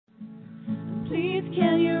please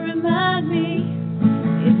can you remind me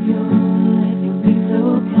if you'll be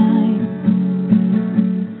so kind,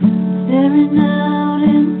 staring out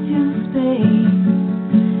into space,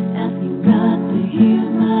 asking God to hear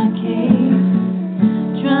my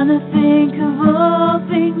case, trying to think of all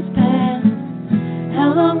things past.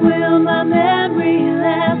 How long will my memory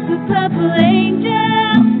last? The purple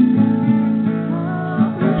angel,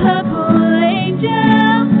 purple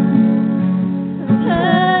angel,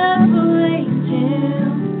 purple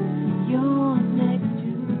angel, you're next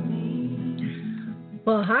to me.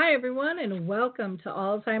 Well, hi, everyone, and welcome to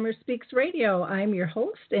Alzheimer's Speaks Radio. I'm your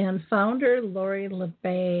host and founder, Lori La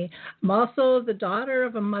Bey. I'm also the daughter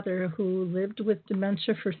of a mother who lived with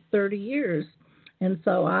dementia for 30 years. And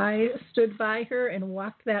so I stood by her and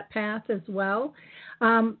walked that path as well.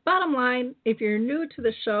 Bottom line, if you're new to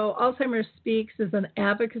the show, Alzheimer's Speaks is an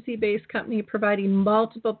advocacy-based company providing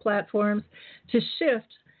multiple platforms to shift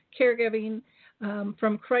caregiving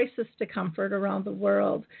from crisis to comfort around the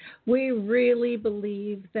world. We really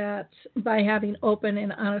believe that by having open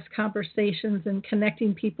and honest conversations and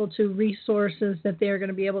connecting people to resources that they're going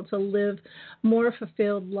to be able to live more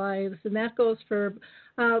fulfilled lives. And that goes for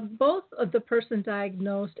both of the person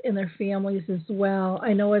diagnosed and their families as well.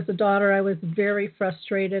 I know as a daughter, I was very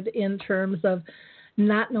frustrated in terms of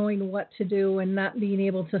not knowing what to do and not being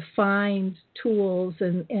able to find tools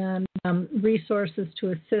and resources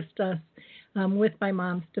to assist us with my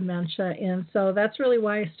mom's dementia. And so that's really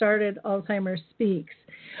why I started Alzheimer's Speaks.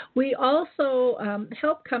 We also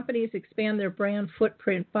help companies expand their brand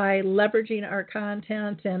footprint by leveraging our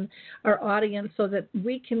content and our audience so that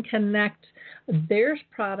we can connect their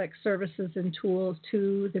products, services, and tools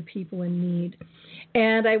to the people in need.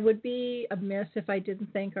 And I would be amiss if I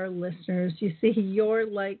didn't thank our listeners. You see, your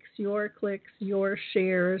likes, your clicks, your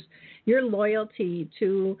shares, your loyalty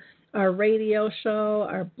to our radio show,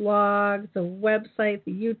 our blog, the website,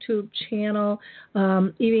 the YouTube channel,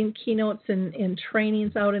 even keynotes and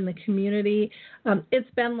trainings out in the community. It's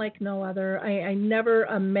been like no other. I never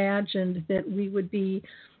imagined that we would be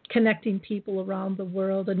connecting people around the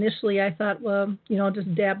world. Initially, I thought, well, I'll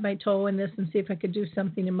just dab my toe in this and see if I could do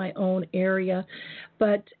something in my own area.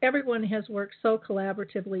 But everyone has worked so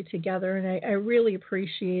collaboratively together, and I really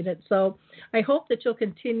appreciate it. So I hope that you'll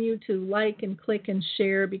continue to like and click and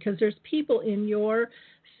share, because there's people in your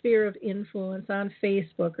sphere of influence on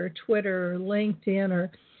Facebook or Twitter or LinkedIn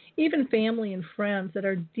or even family and friends that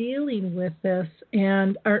are dealing with this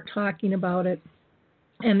and aren't talking about it.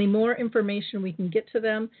 And the more information we can get to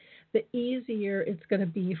them, the easier it's going to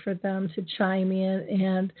be for them to chime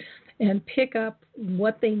in and pick up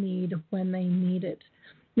what they need when they need it.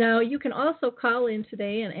 Now, you can also call in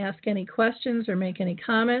today and ask any questions or make any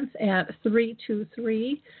comments at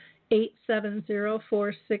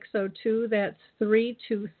 323-870-4602. That's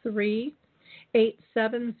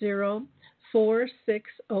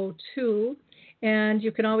 323-870-4602. And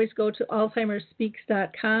you can always go to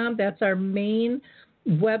alzheimersspeaks.com. That's our main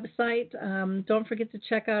website. Don't forget to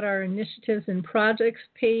check out our initiatives and projects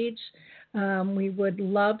page. We would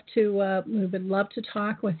love to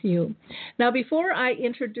talk with you. Now, before I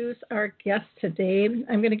introduce our guest today,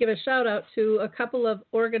 I'm going to give a shout out to a couple of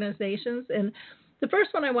organizations, and the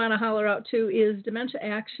first one I want to holler out to is Dementia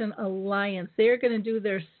Action Alliance. They're going to do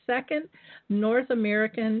their second North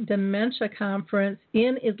American Dementia Conference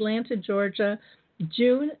in Atlanta, Georgia,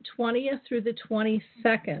 June 20th through the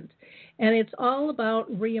 22nd. And it's all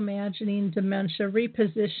about reimagining dementia,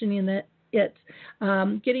 repositioning it,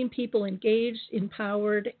 getting people engaged,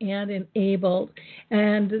 empowered, and enabled.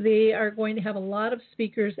 And they are going to have a lot of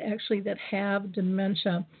speakers actually that have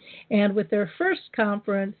dementia. And with their first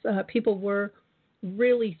conference, people were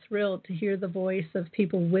really thrilled to hear the voice of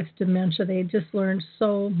people with dementia. They just learned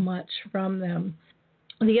so much from them.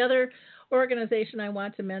 The other organization I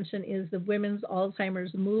want to mention is the Women's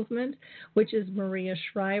Alzheimer's Movement, which is Maria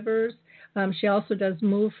Shriver's. She also does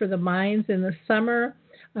Move for the Minds in the summer.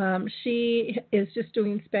 She is just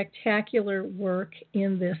doing spectacular work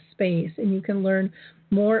in this space, and you can learn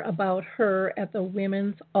more about her at the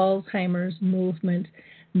Women's Alzheimer's Movement.org.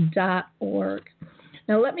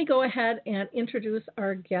 Now, let me go ahead and introduce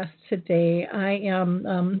our guest today. I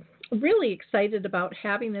am really excited about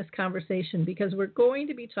having this conversation because we're going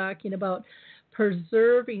to be talking about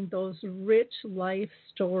preserving those rich life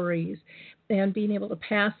stories and being able to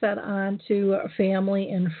pass that on to family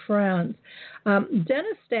and friends.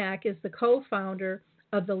 Dennis Stack is the co-founder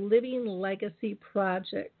of the Living Legacy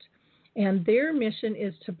Project, and their mission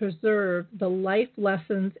is to preserve the life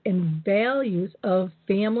lessons and values of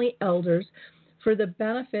family elders for the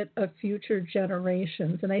benefit of future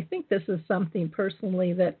generations. And I think this is something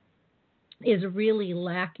personally that is really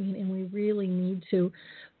lacking, and we really need to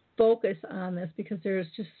focus on this because there's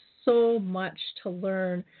just so much to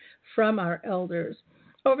learn from our elders.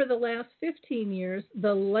 Over the last 15 years,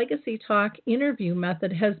 the Legacy Talk interview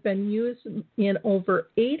method has been used in over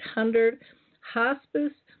 800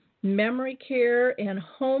 hospice, memory care, and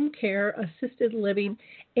home care, assisted living,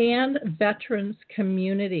 and veterans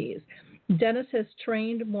communities. Dennis has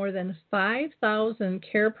trained more than 5,000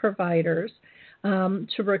 care providers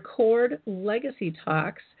to record legacy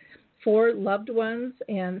talks for loved ones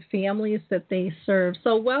and families that they serve.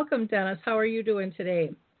 So welcome, Dennis. How are you doing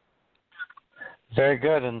today? Very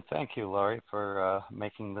good, and thank you, Laurie, for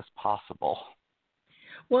making this possible.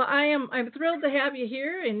 Well, I'm thrilled to have you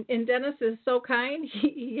here, and Dennis is so kind.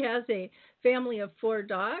 He has a family of 4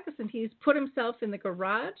 dogs, and he's put himself in the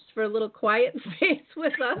garage for a little quiet space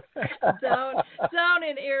with us down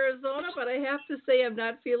in Arizona. But I have to say I'm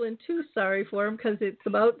not feeling too sorry for him because it's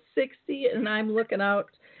about 60, and I'm looking out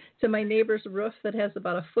to my neighbor's roof that has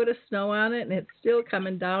about a foot of snow on it, and it's still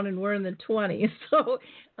coming down, and we're in the 20s.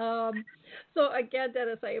 So again,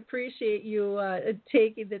 Dennis, I appreciate you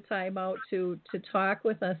taking the time out to talk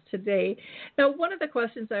with us today. Now, one of the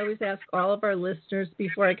questions I always ask all of our listeners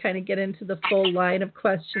before I kind of get into the full line of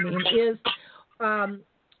questioning is,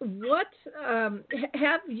 what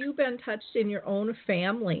have you been touched in your own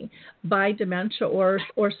family by dementia or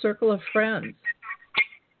circle of friends?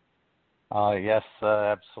 Yes,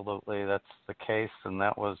 absolutely. That's the case, and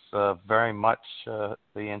that was very much the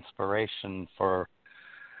inspiration for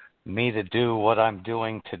me to do what I'm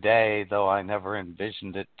doing today, though I never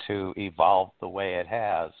envisioned it to evolve the way it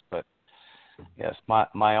has. But yes,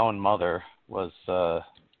 my own mother was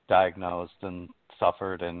diagnosed and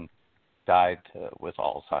suffered and died with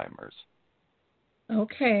Alzheimer's.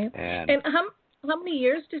 Okay. And how many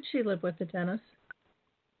years did she live with the Dennis?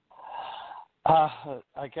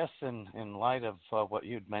 I guess in light of what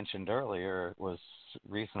you'd mentioned earlier, it was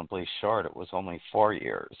reasonably short. It was only 4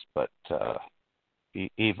 years, but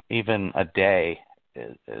even a day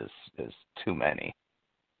is too many.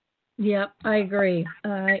 Yep, I agree.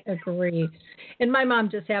 And my mom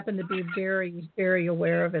just happened to be very, very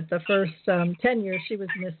aware of it. The first 10 years she was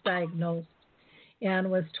misdiagnosed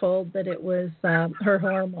and was told that it was her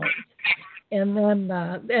hormones. And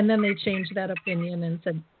then they changed that opinion and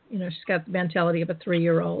said, she's got the mentality of a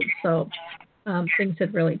 3-year-old. So things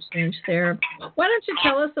had really changed there. Why don't you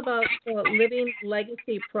tell us about the Living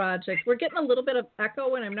Legacy Project? We're getting a little bit of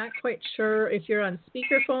echo, and I'm not quite sure if you're on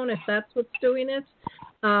speakerphone, if that's what's doing it.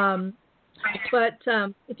 But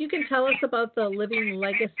if you can tell us about the Living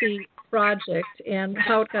Legacy Project and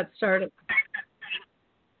how it got started.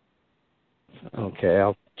 Okay,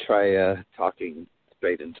 I'll try talking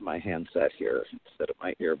straight into my handset here instead of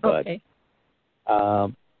my earbud. Okay.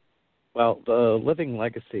 Well, the Living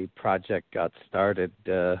Legacy Project got started.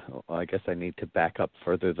 I guess I need to back up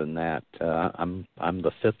further than that. I'm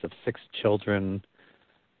the 5th of 6 children.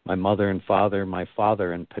 My mother and father, my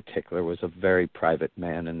father in particular, was a very private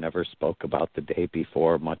man and never spoke about the day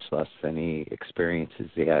before, much less any experiences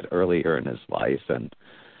he had earlier in his life. And,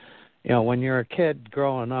 when you're a kid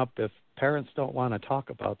growing up, if parents don't want to talk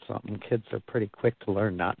about something, kids are pretty quick to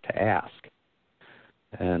learn not to ask.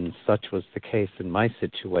 And such was the case in my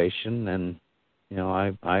situation. And,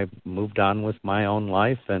 I moved on with my own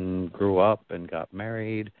life and grew up and got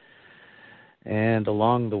married. And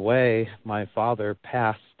along the way, my father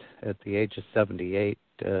passed at the age of 78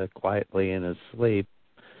 quietly in his sleep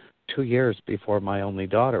 2 years before my only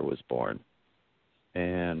daughter was born.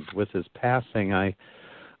 And with his passing, I,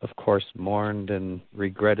 of course, mourned and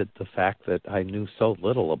regretted the fact that I knew so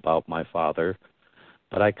little about my father.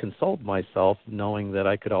 But I consoled myself knowing that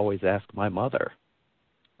I could always ask my mother.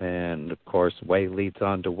 And, of course, way leads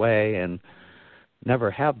on to way, and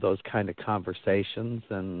never have those kind of conversations.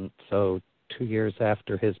 And so 2 years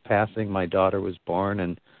after his passing, my daughter was born,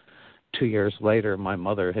 and 2 years later, my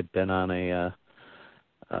mother had been on a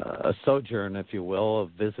sojourn, if you will, of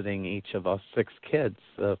visiting each of us 6 kids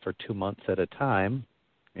for 2 months at a time.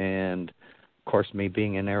 And, of course, me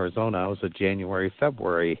being in Arizona, I was a January,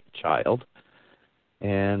 February child.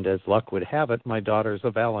 And as luck would have it, my daughter's a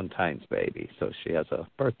Valentine's baby, so she has a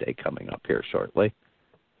birthday coming up here shortly.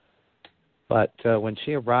 But when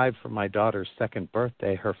she arrived for my daughter's 2nd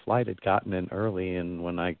birthday, her flight had gotten in early, and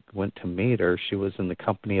when I went to meet her, she was in the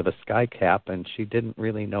company of a skycap, and she didn't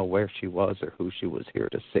really know where she was or who she was here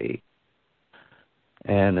to see.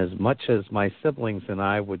 And as much as my siblings and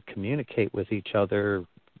I would communicate with each other,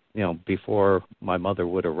 before my mother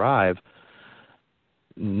would arrive,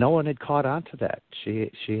 no one had caught on to that.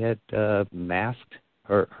 She had masked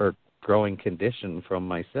her growing condition from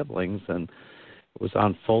my siblings, and was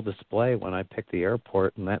on full display when I picked the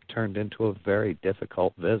airport, and that turned into a very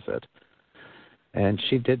difficult visit. And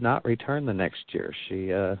she did not return the next year.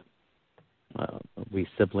 We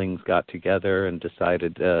siblings got together and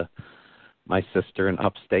decided, my sister in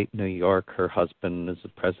upstate New York, her husband is the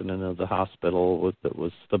president of the hospital, it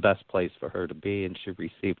was the best place for her to be, and she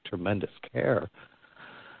received tremendous care.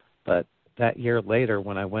 But that year later,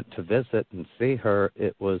 when I went to visit and see her,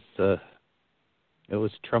 it was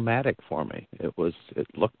traumatic for me. It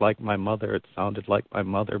looked like my mother, it sounded like my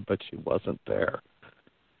mother, but she wasn't there.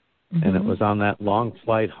 Mm-hmm. And it was on that long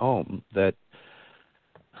flight home that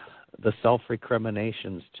the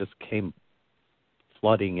self-recriminations just came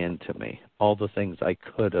flooding into me, all the things I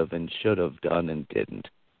could have and should have done and didn't.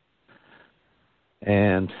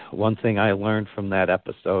 And one thing I learned from that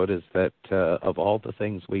episode is that of all the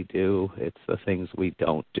things we do, it's the things we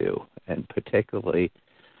don't do. And particularly,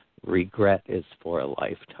 regret is for a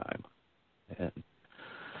lifetime. And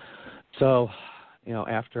so,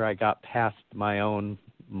 after I got past my own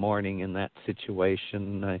mourning in that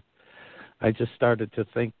situation, I just started to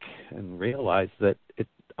think and realize that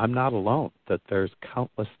I'm not alone, that there's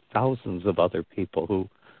countless thousands of other people who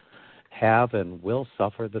have and will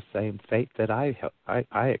suffer the same fate that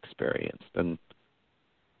I experienced. And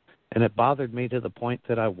it bothered me to the point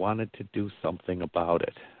that I wanted to do something about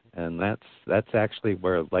it. And that's actually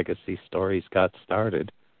where Legacy Stories got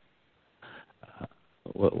started.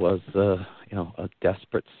 It was a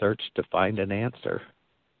desperate search to find an answer.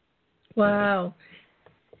 Wow.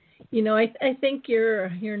 I think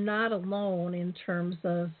you're not alone in terms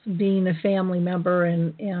of being a family member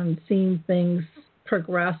and seeing things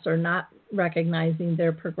progress or not recognizing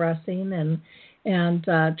they're progressing, and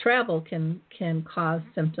travel can cause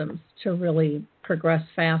symptoms to really progress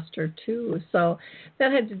faster too. So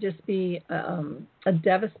that had to just be a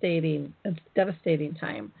devastating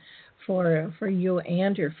time for you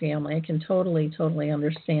and your family. I can totally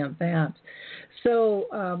understand that.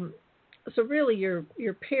 So really,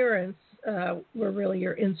 your parents were really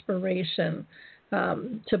your inspiration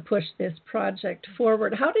to push this project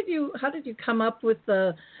forward. How did you come up with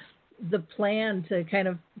the plan to kind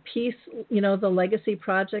of piece the Legacy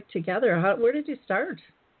project together? Where did you start?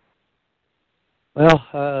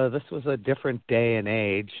 Well, this was a different day and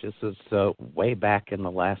age. This was way back in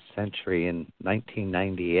the last century, in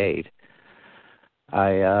 1998.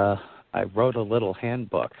 I wrote a little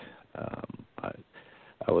handbook.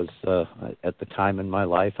 I was, at the time in my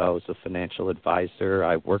life, I was a financial advisor.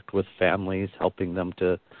 I worked with families, helping them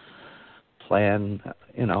to plan,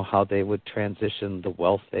 how they would transition the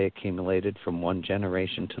wealth they accumulated from one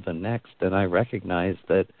generation to the next. And I recognized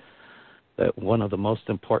that one of the most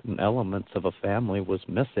important elements of a family was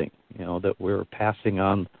missing, that we were passing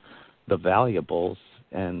on the valuables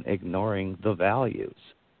and ignoring the values.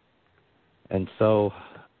 And so,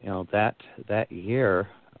 that year,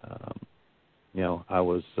 I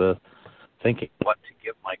was thinking what to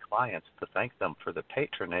give my clients to thank them for the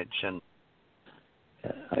patronage, and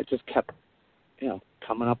I just kept,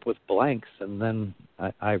 coming up with blanks, and then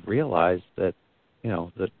I realized that,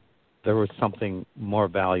 that there was something more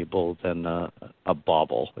valuable than a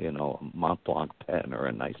bauble, a Mont Blanc pen or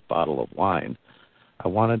a nice bottle of wine. I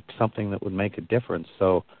wanted something that would make a difference,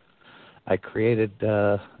 so I created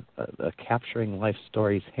a Capturing Life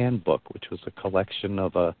Stories handbook, which was a collection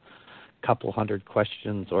of a couple hundred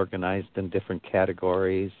questions organized in different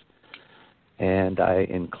categories, and I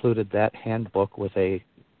included that handbook with the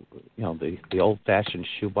old-fashioned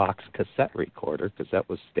shoebox cassette recorder, because that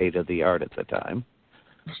was state of the art at the time.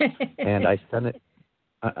 And I sent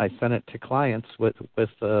it to clients with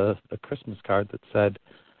a Christmas card that said,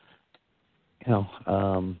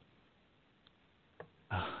 I'm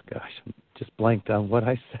just blanked on what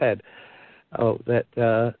I said.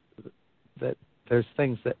 That there's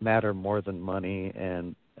things that matter more than money,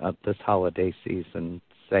 and this holiday season,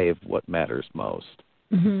 save what matters most.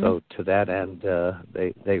 Mm-hmm. So to that end,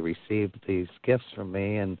 they received these gifts from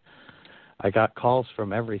me, and I got calls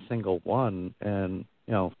from every single one, and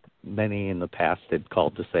many in the past had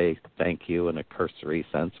called to say thank you in a cursory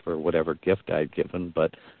sense for whatever gift I'd given,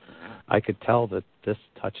 but I could tell that this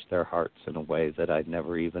touched their hearts in a way that I'd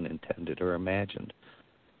never even intended or imagined.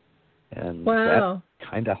 And wow.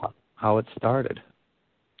 That's kind of how it started.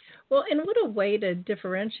 Well, and what a way to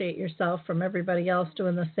differentiate yourself from everybody else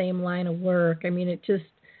doing the same line of work. I mean, it just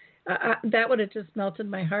that would have just melted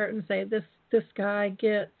my heart and say this guy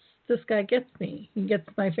gets me. He gets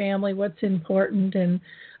my family, what's important, and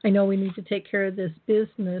I know we need to take care of this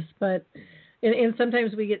business, but and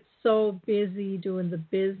sometimes we get so busy doing the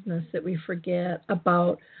business that we forget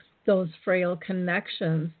about those frail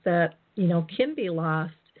connections that can be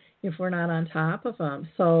lost if we're not on top of them.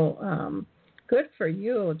 So good for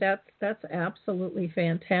you. That's absolutely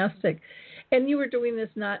fantastic. And you were doing this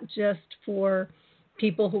not just for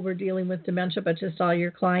people who were dealing with dementia, but just all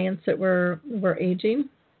your clients that were aging?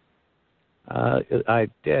 I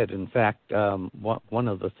did. In fact, one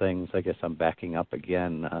of the things, I guess I'm backing up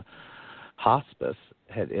again, hospice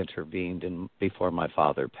had intervened before my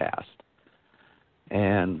father passed.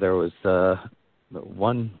 And there was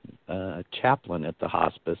one chaplain at the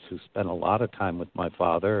hospice who spent a lot of time with my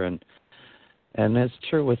father. And it's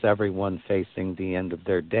true with everyone facing the end of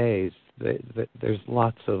their days, there's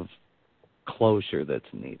lots of closure that's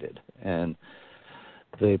needed. And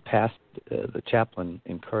the chaplain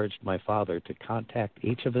encouraged my father to contact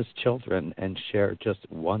each of his children and share just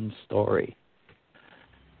one story.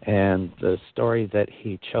 And the story that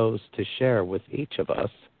he chose to share with each of us,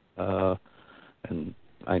 and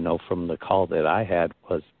I know from the call that I had,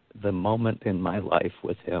 was the moment in my life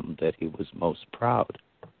with him that he was most proud.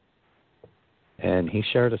 And he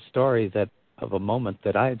shared a story of a moment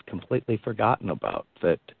that I had completely forgotten about,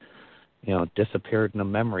 that disappeared in a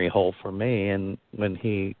memory hole for me. And when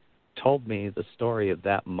he told me the story of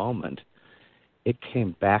that moment, it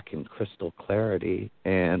came back in crystal clarity.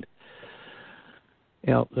 And,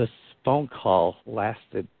 this phone call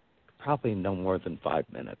lasted probably no more than 5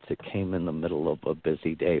 minutes. It came in the middle of a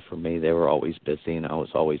busy day for me. They were always busy, and I was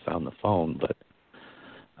always on the phone. But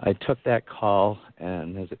I took that call,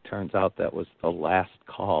 and as it turns out, that was the last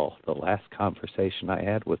call, the last conversation I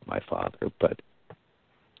had with my father. But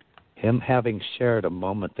him having shared a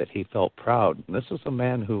moment that he felt proud, and this was a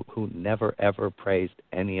man who never, ever praised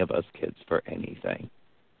any of us kids for anything.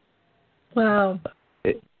 Wow.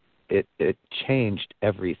 It changed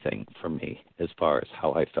everything for me as far as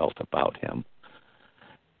how I felt about him.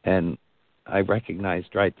 And I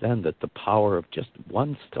recognized right then that the power of just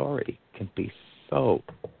one story can be so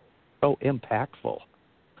impactful.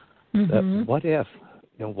 Mm-hmm. That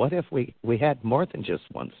what if we had more than just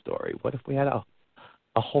one story? What if we had a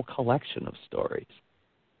whole collection of stories?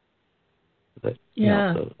 That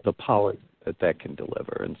the power that can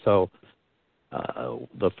deliver. And so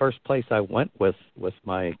the first place I went with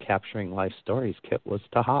my Capturing Life Stories kit was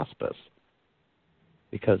to hospice,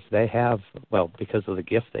 because because of the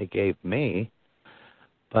gift they gave me,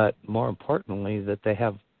 but more importantly, that they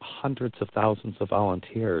have hundreds of thousands of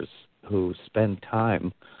volunteers who spend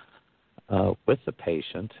time with the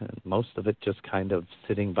patient, and most of it just kind of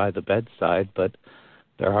sitting by the bedside. But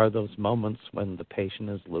there are those moments when the patient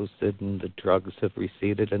is lucid and the drugs have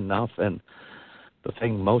receded enough, and the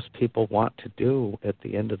thing most people want to do at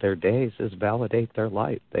the end of their days is validate their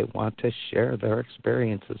life. They want to share their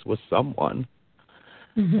experiences with someone.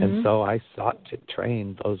 Mm-hmm. And so I sought to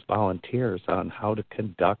train those volunteers on how to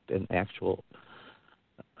conduct an actual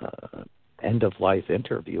end-of-life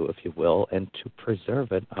interview, if you will, and to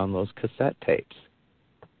preserve it on those cassette tapes.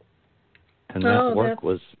 And that work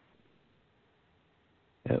was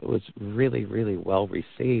really, really well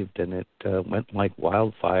received, and it went like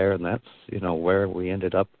wildfire. And that's where we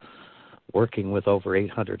ended up working with over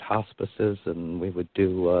 800 hospices, and we would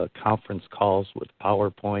do conference calls with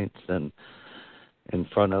PowerPoints and in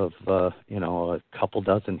front of a couple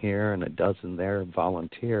dozen here and a dozen there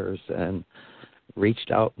volunteers, and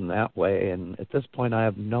reached out in that way. And at this point, I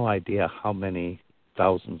have no idea how many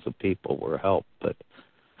thousands of people were helped, but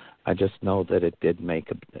I just know that it did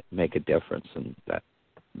make a difference, and that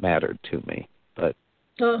mattered to me. But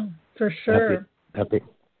for sure.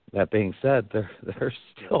 That being said, there's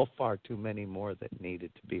still far too many more that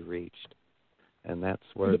needed to be reached, and that's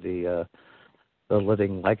where the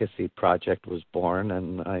Living Legacy Project was born.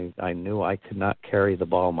 And I knew I could not carry the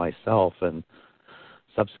ball myself, and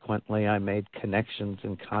subsequently I made connections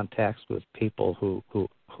and contacts with people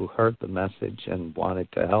who heard the message and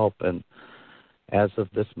wanted to help. And as of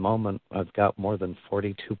this moment, I've got more than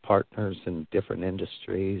 42 partners in different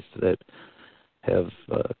industries that have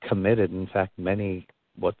committed, in fact, many,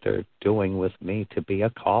 what they're doing with me to be a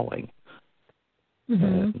calling. Mm-hmm.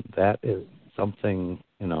 And that is something,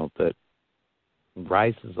 that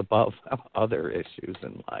rises above other issues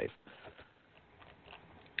in life.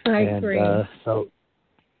 I agree.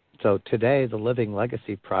 So today, the Living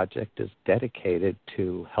Legacy Project is dedicated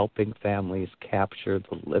to helping families capture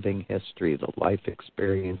the living history, the life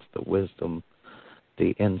experience, the wisdom,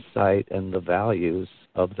 the insight, and the values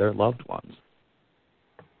of their loved ones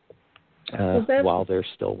while they're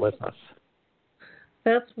still with us.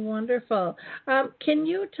 That's wonderful. Can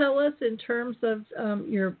you tell us, in terms of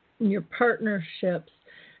your partnerships,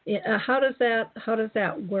 how does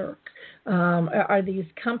that work? Are these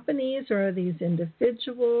companies or are these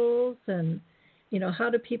individuals? And how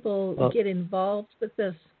do people get involved with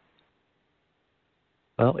this?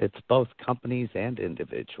 Well, it's both companies and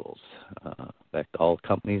individuals. In fact, all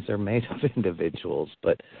companies are made of individuals,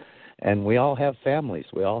 and we all have families.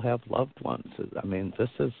 We all have loved ones. I mean,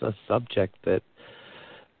 this is a subject that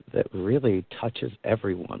really touches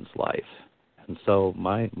everyone's life. And so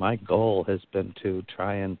my goal has been to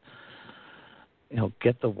try and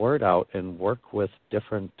get the word out and work with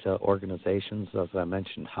different organizations. As I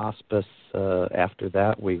mentioned, hospice. After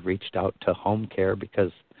that, we reached out to home care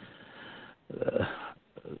because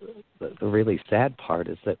the really sad part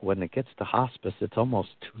is that when it gets to hospice, it's almost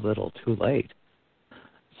too little, too late.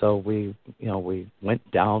 So we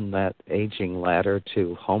went down that aging ladder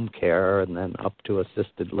to home care and then up to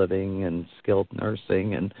assisted living and skilled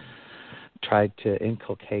nursing, and tried to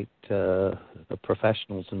inculcate the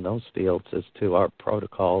professionals in those fields as to our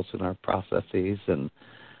protocols and our processes, and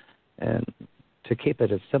to keep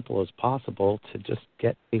it as simple as possible to just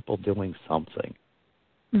get people doing something.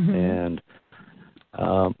 Mm-hmm. And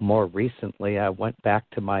more recently, I went back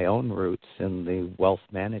to my own roots in the wealth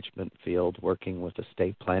management field, working with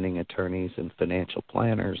estate planning attorneys and financial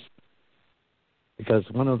planners, because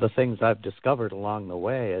one of the things I've discovered along the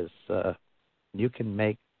way is you can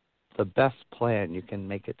make the best plan, you can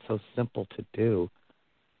make it so simple to do,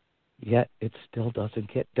 yet it still doesn't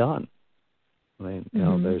get done. I mean,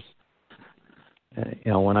 there's,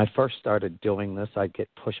 when I first started doing this, I'd get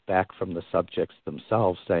pushback from the subjects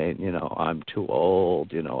themselves saying, I'm too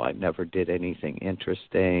old, I never did anything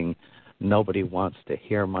interesting, nobody wants to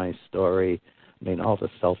hear my story. I mean, all the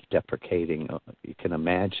self-deprecating you can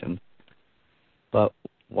imagine. But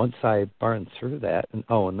once I burned through that,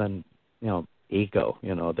 and then, ego,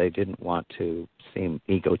 they didn't want to seem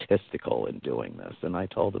egotistical in doing this. And I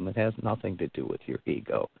told them it has nothing to do with your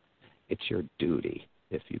ego. It's your duty.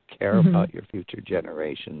 If you care about your future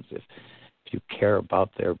generations, if you care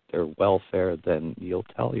about their welfare, then you'll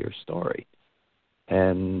tell your story.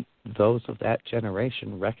 And those of that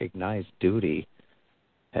generation recognize duty,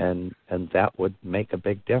 and that would make a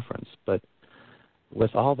big difference. But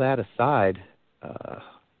with all that aside,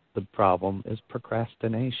 the problem is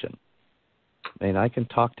procrastination. I mean, I can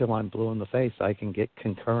talk till I'm blue in the face. I can get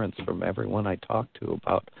concurrence from everyone I talk to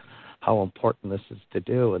about how important this is to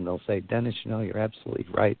do, and they'll say, Dennis, you're absolutely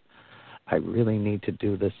right. I really need to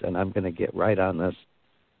do this, and I'm going to get right on this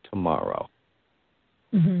tomorrow.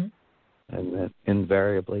 Mm-hmm. And then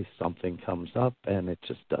invariably something comes up, and it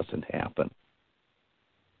just doesn't happen.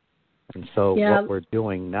 And so what we're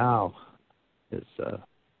doing now is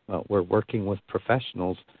we're working with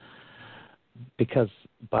professionals, because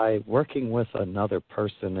by working with another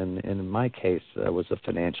person, and in my case, I was a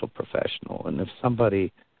financial professional, and if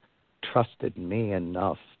somebody trusted me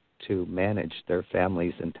enough to manage their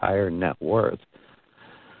family's entire net worth,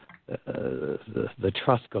 the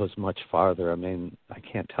trust goes much farther. I mean, I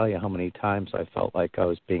can't tell you how many times I felt like I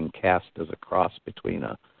was being cast as a cross between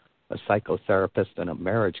a psychotherapist and a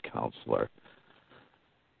marriage counselor.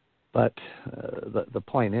 But the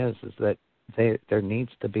point is that there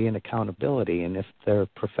needs to be an accountability, and if they're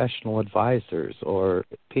professional advisors or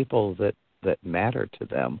people that matter to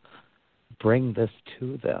them bring this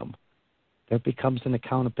to them, there becomes an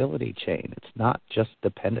accountability chain. It's not just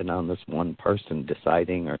dependent on this one person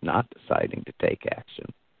deciding or not deciding to take action.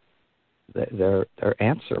 They're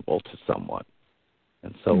answerable to someone.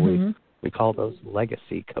 And so we call those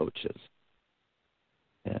legacy coaches.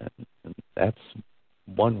 And that's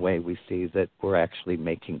one way we see that we're actually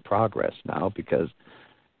making progress now, because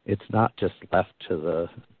it's not just left to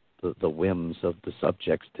the whims of the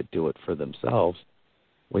subjects to do it for themselves.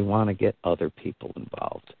 We want to get other people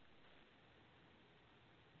involved.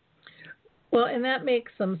 Well, and that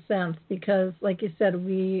makes some sense because, like you said,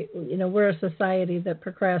 we're a society that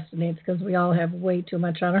procrastinates because we all have way too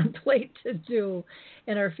much on our plate to do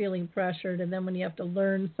and are feeling pressured. And then when you have to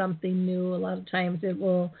learn something new, a lot of times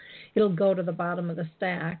it'll go to the bottom of the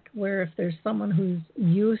stack. Where if there's someone who's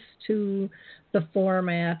used to the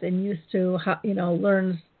format and used to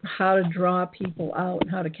learns how to draw people out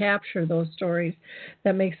and how to capture those stories,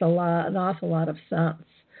 that makes an awful lot of sense.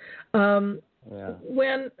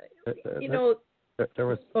 When there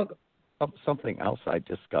was something else I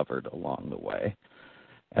discovered along the way,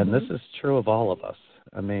 and this is true of all of us.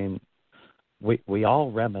 I mean, we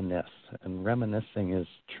all reminisce, and reminiscing is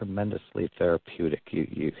tremendously therapeutic.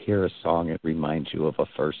 You hear a song, it reminds you of a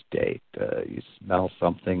first date. You smell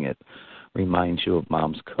something, it reminds you of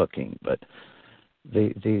mom's cooking. But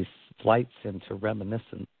these flights into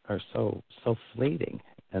reminiscence are so fleeting,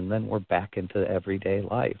 and then we're back into everyday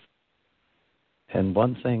life. And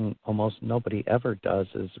one thing almost nobody ever does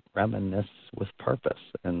is reminisce with purpose.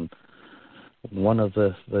 And one of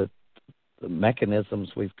the mechanisms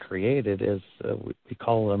we've created is we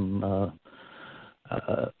call them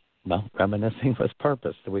reminiscing with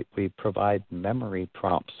purpose. We provide memory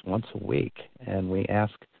prompts once a week, and we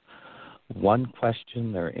ask one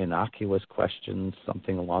question. They're innocuous questions,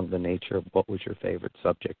 something along the nature of what was your favorite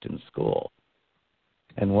subject in school.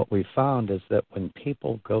 And what we found is that when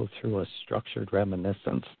people go through a structured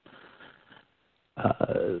reminiscence,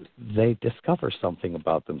 they discover something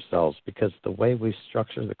about themselves, because the way we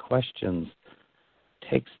structure the questions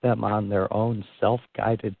takes them on their own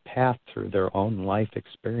self-guided path through their own life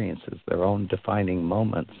experiences, their own defining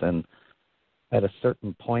moments. And at a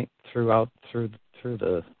certain point through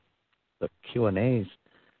the Q&As,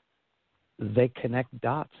 they connect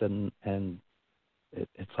dots, and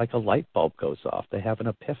it's like a light bulb goes off. They have an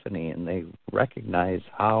epiphany, and they recognize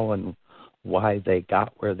how and why they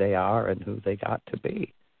got where they are and who they got to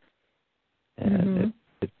be. And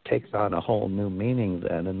it takes on a whole new meaning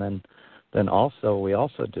then. And then also, we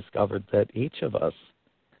also discovered that each of us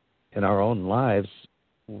in our own lives,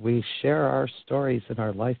 we share our stories and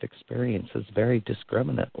our life experiences very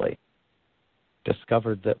discriminately.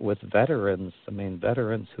 Discovered that with veterans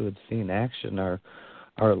who had seen action are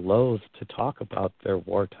loath to talk about their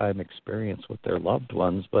wartime experience with their loved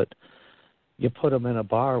ones, but you put them in a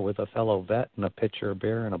bar with a fellow vet and a pitcher of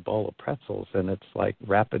beer and a bowl of pretzels, and it's like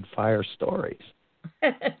rapid-fire stories.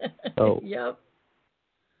 So, yep.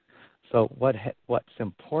 So what's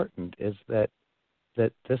important is that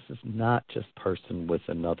this is not just person with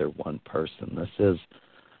another one person. This is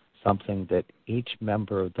something that each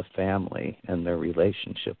member of the family and their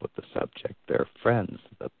relationship with the subject, their friends,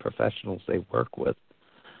 the professionals they work with,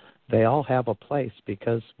 they all have a place,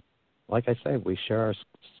 because, like I say, we share our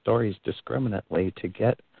stories discriminately. To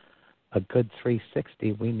get a good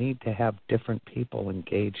 360, we need to have different people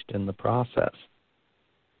engaged in the process.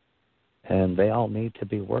 And they all need to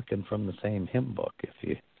be working from the same hymn book, if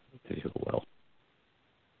you will.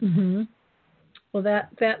 Mm-hmm. Well,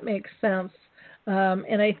 that makes sense.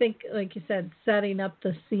 And I think, like you said, setting up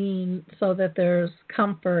the scene so that there's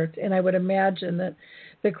comfort. And I would imagine that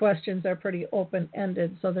the questions are pretty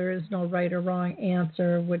open-ended, so there is no right or wrong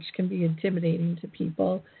answer, which can be intimidating to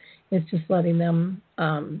people. It's just letting them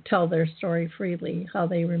tell their story freely, how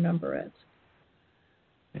they remember it.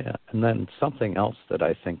 Yeah, and then something else that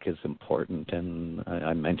I think is important, and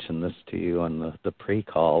I mentioned this to you on the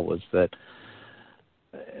pre-call, was that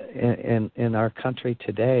in our country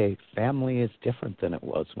today, family is different than it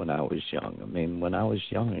was when I was young. I mean, when I was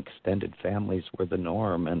young, extended families were the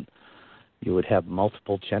norm, and you would have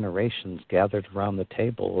multiple generations gathered around the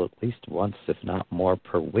table at least once, if not more,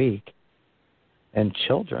 per week. And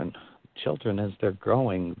children, as they're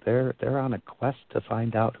growing, they're on a quest to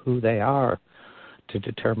find out who they are, to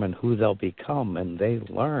determine who they'll become, and they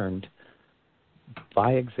learned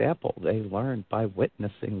by example. They learned by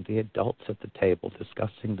witnessing the adults at the table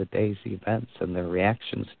discussing the day's events and their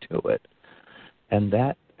reactions to it, and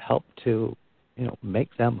that helped to,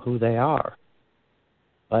 make them who they are.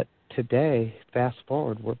 But today, fast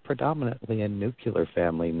forward, we're predominantly a nuclear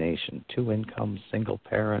family nation, 2-income, single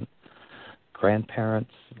parent,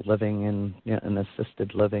 grandparents living in an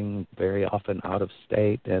assisted living, very often out of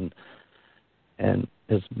state, and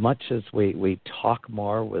as much as we talk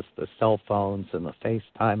more with the cell phones and the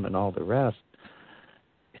FaceTime and all the rest,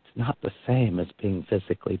 it's not the same as being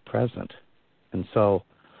physically present. And so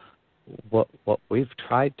what we've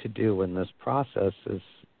tried to do in this process is,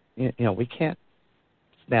 we can't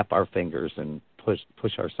snap our fingers and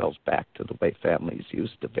push ourselves back to the way families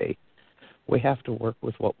used to be. We have to work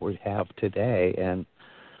with what we have today. And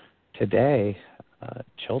today,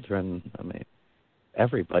 children,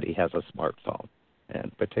 everybody has a smartphone,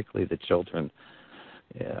 and particularly the children.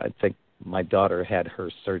 I think my daughter had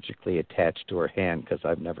hers surgically attached to her hand because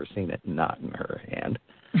I've never seen it not in her hand.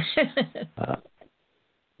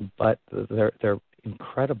 But they're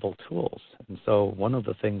incredible tools. And so one of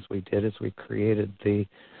the things we did is we created the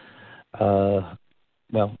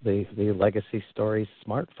Legacy Stories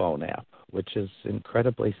smartphone app, which is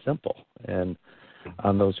incredibly simple. And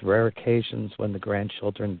on those rare occasions when the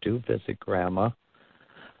grandchildren do visit Grandma,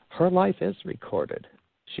 her life is recorded.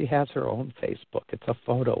 She has her own Facebook. It's a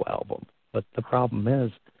photo album. But the problem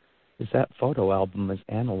is that photo album is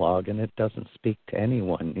analog, and it doesn't speak to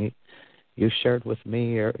anyone. You shared with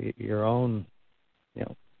me your own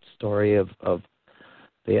story of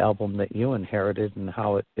the album that you inherited and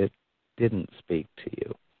how it didn't speak to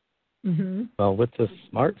you. Mm-hmm. Well, with the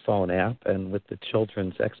smartphone app and with the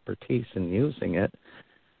children's expertise in using it,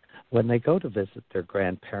 when they go to visit their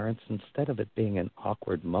grandparents, instead of it being an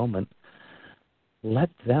awkward moment, let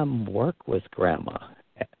them work with Grandma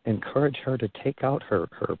encourage her to take out her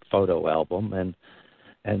photo album,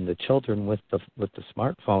 and the children with the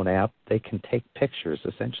smartphone app, they can take pictures,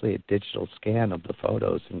 essentially a digital scan of the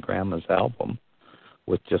photos in Grandma's album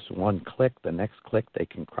with just one click. The next click, they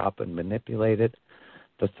can crop and manipulate it.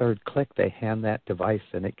 The third click, they hand that device,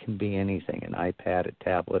 and it can be anything, an iPad, a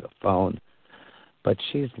tablet, a phone. But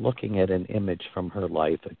she's looking at an image from her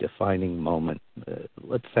life, a defining moment,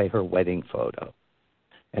 let's say her wedding photo.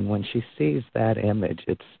 And when she sees that image,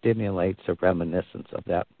 it stimulates a reminiscence of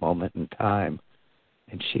that moment in time,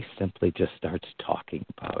 and she simply just starts talking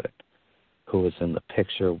about it. Who was in the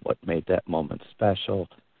picture, what made that moment special,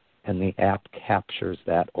 and the app captures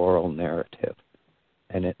that oral narrative,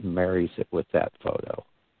 and it marries it with that photo.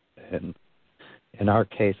 And in our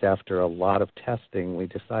case, after a lot of testing, we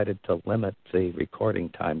decided to limit the recording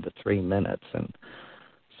time to 3 minutes, and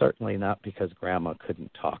certainly not because Grandma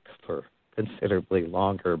couldn't talk for considerably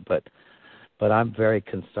longer, but I'm very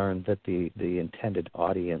concerned that the intended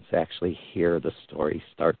audience actually hear the story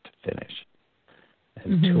start to finish.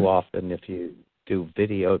 And too often, if you do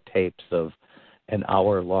videotapes of an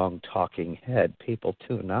hour-long talking head, people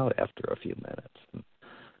tune out after a few minutes. And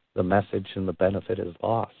the message and the benefit is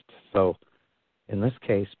lost. So in this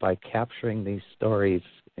case, by capturing these stories,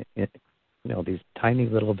 these tiny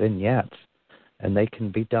little vignettes, and they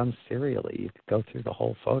can be done serially. You could go through the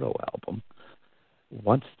whole photo album.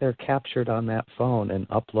 Once they're captured on that phone and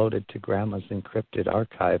uploaded to Grandma's encrypted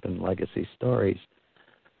archive and legacy stories,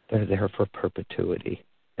 they're there for perpetuity.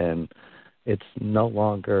 And it's no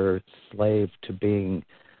longer slave to being,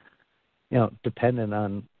 dependent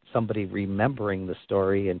on somebody remembering the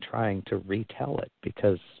story and trying to retell it,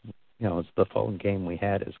 because, it's the phone game we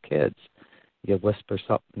had as kids. You whisper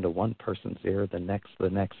something to one person's ear, the next,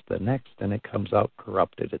 and it comes out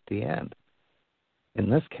corrupted at the end. In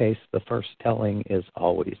this case, the first telling is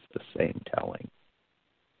always the same telling.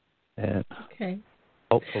 And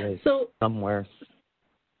hopefully somewhere.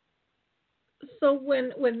 So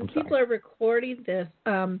when people are recording this,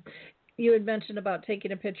 you had mentioned about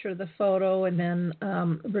taking a picture of the photo and then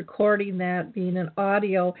recording that being an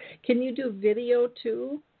audio. Can you do video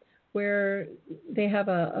too, where they have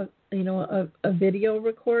a video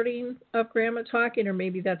recording of Grandma talking, or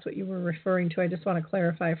maybe that's what you were referring to? I just want to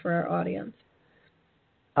clarify for our audience.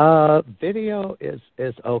 Video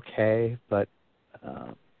is okay, but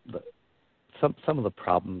some of the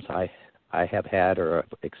problems I have had or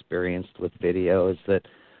have experienced with video is that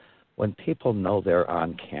when people know they're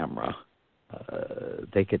on camera,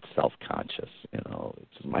 they get self-conscious.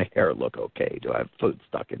 Does my hair look okay? Do I have food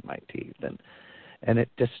stuck in my teeth? And it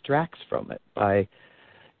distracts from it. By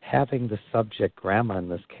having the subject, Grandma in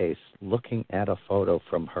this case, looking at a photo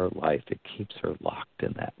from her life, it keeps her locked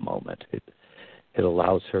in that moment. It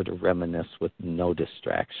allows her to reminisce with no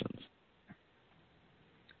distractions.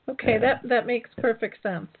 Okay, that makes perfect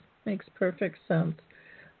sense. Makes perfect sense.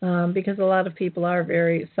 Because a lot of people are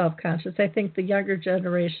very self-conscious. I think the younger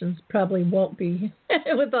generations probably won't be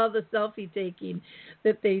with all the selfie taking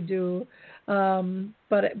that they do.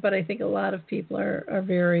 But I think a lot of people are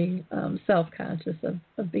very self-conscious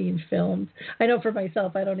of being filmed. I know for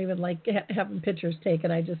myself, I don't even like having pictures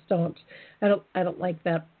taken. I just don't. I don't like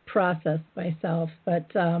that process myself. But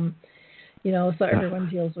so everyone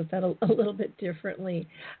deals with that a little bit differently.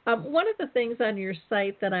 One of the things on your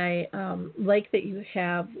site that I like that you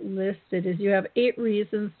have listed is you have 8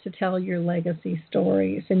 reasons to tell your legacy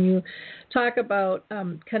stories, and you talk about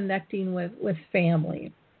connecting with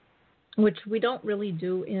family, which we don't really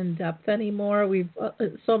do in depth anymore. We've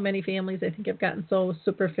so many families, I think, have gotten so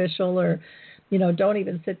superficial, or don't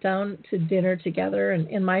even sit down to dinner together.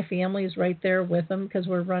 And my family is right there with them because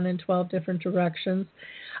we're running 12 different directions.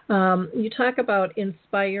 You talk about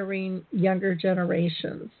inspiring younger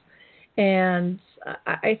generations. And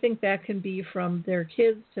I think that can be from their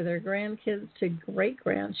kids to their grandkids to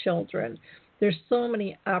great-grandchildren. There's so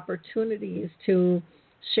many opportunities to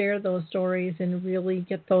share those stories and really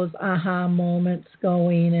get those aha moments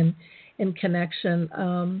going and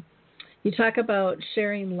connection. You talk about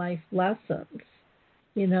sharing life lessons,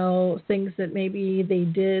 things that maybe they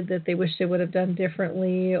did that they wish they would have done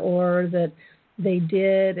differently, or that they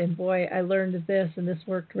did, and boy, I learned this, and this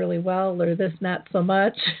worked really well, or this not so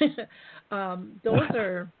much. Those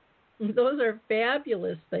are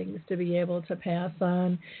fabulous things to be able to pass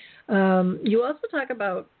on. You also talk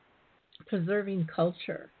about preserving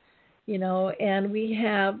culture, and we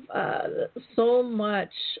have so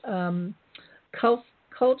much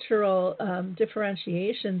cultural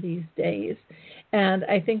differentiation these days, and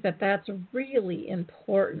I think that that's really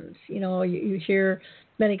important. You hear,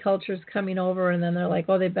 many cultures coming over, and then they're like,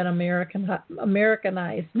 oh, they've been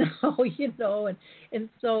Americanized now, and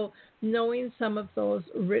so knowing some of those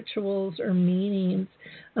rituals or meanings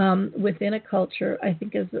within a culture, I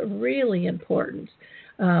think, is really important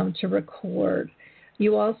to record.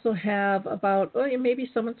 You also have about, maybe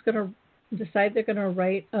someone's going to decide they're going to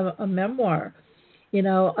write a memoir,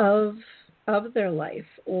 of their life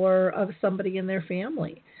or of somebody in their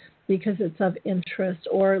family because it's of interest,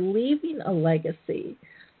 or leaving a legacy.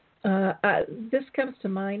 This comes to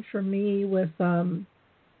mind for me with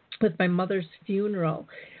my mother's funeral.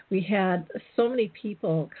 We had so many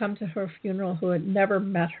people come to her funeral who had never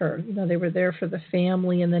met her. They were there for the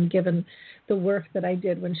family, and then given the work that I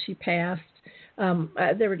did when she passed,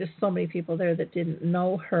 there were just so many people there that didn't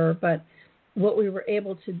know her. But what we were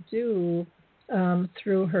able to do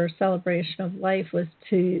through her celebration of life was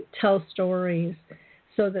to tell stories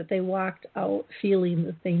so that they walked out feeling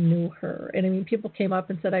that they knew her. And I mean, people came up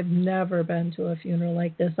and said, I've never been to a funeral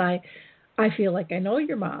like this. I feel like I know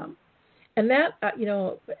your mom. And that,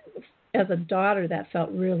 as a daughter, that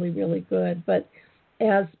felt really, really good. But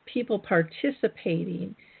as people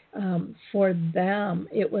participating, for them,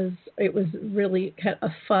 it was really kind of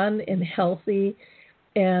a fun and healthy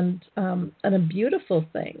and a beautiful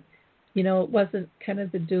thing. It wasn't kind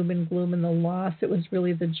of the doom and gloom and the loss. It was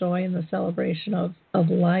really the joy and the celebration of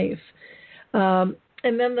life. And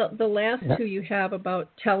then the last two you have about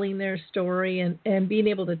telling their story and being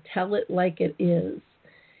able to tell it like it is.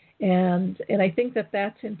 And I think that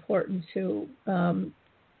that's important to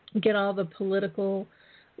get all the political,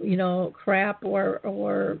 crap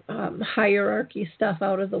or hierarchy stuff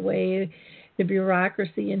out of the way, the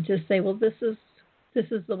bureaucracy, and just say, well, this is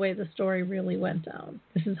the way the story really went down.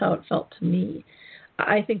 This is how it felt to me.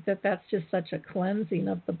 I think that that's just such a cleansing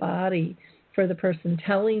of the body for the person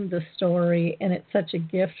telling the story, and it's such a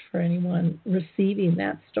gift for anyone receiving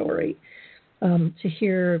that story, to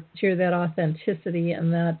hear that authenticity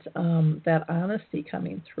and that honesty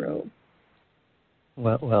coming through.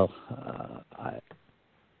 Well,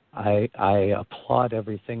 I applaud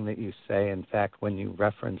everything that you say. In fact, when you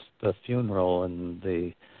referenced the funeral and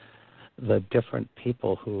the different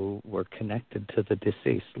people who were connected to the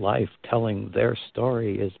deceased life telling their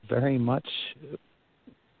story is very much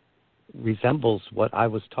resembles what I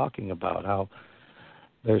was talking about, how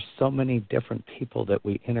there's so many different people that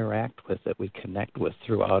we interact with, that we connect with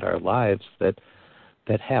throughout our lives that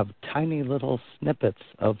have tiny little snippets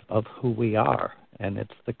of who we are. And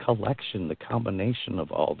it's the collection, the combination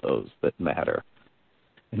of all those that matter.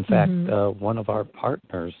 In fact, one of our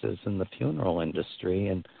partners is in the funeral industry,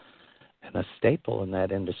 and a staple in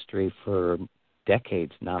that industry for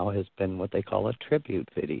decades now has been what they call a tribute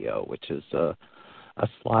video, which is a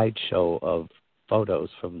slideshow of photos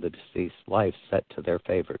from the deceased life set to their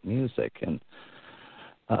favorite music. And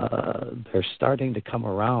they're starting to come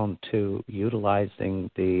around to utilizing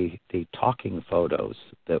the talking photos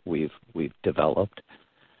that we've developed,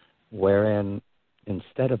 wherein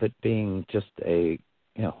instead of it being just a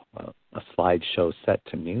slideshow set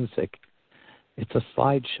to music, it's a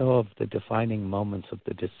slideshow of the defining moments of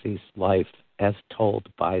the deceased life as told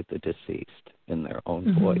by the deceased in their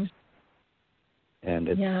own voice. And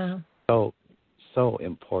it's so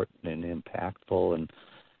important and impactful.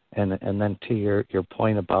 And then to your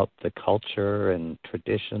point about the culture and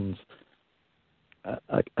traditions,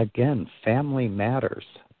 again, family matters.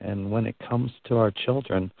 And when it comes to our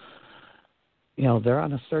children, they're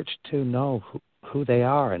on a search to know who they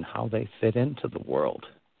are and how they fit into the world.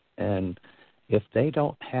 And if they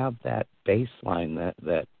don't have that baseline,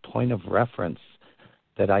 that point of reference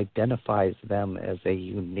that identifies them as a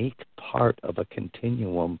unique part of a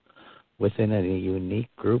continuum within a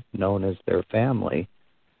unique group known as their family,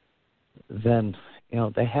 then,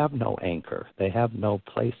 they have no anchor. They have no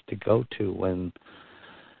place to go to when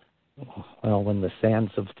the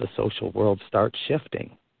sands of the social world start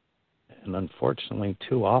shifting. And unfortunately,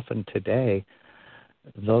 too often today,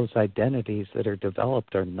 those identities that are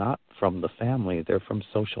developed are not from the family. They're from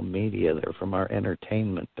social media. They're from our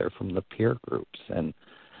entertainment. They're from the peer groups. And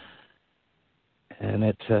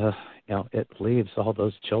it leaves all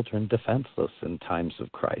those children defenseless in times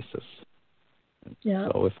of crisis. Yeah.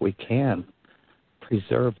 So if we can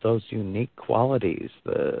preserve those unique qualities,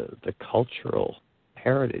 the cultural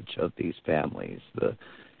heritage of these families, the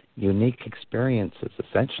unique experiences,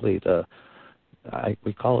 essentially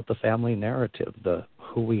we call it the family narrative, the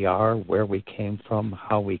who we are, where we came from,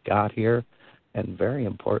 how we got here, and very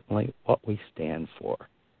importantly, what we stand for.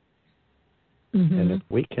 And if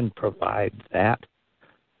we can provide that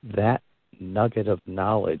nugget of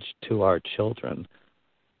knowledge to our children,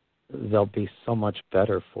 they'll be so much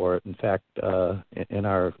better for it. In fact, in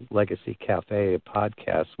our Legacy Cafe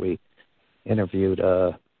podcast, we interviewed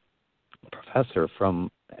a professor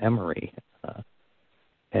from Emory,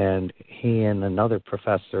 and he and another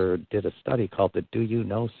professor did a study called the Do You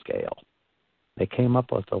Know Scale. They came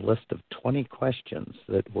up with a list of 20 questions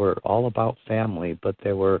that were all about family, but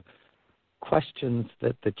they were questions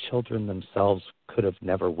that the children themselves could have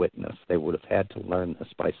never witnessed. They would have had to learn this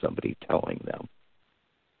by somebody telling them.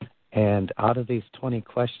 And out of these 20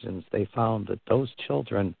 questions, they found that those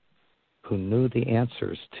children who knew the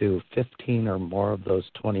answers to 15 or more of those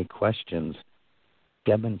 20 questions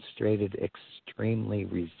demonstrated extremely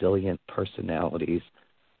resilient personalities,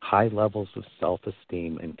 high levels of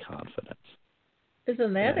self-esteem and confidence.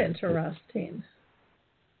 Isn't that interesting?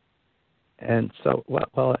 And so,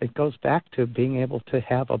 well, it goes back to being able to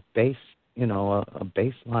have a base, a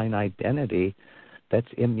baseline identity that's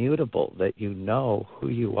immutable, that you know who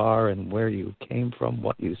you are and where you came from,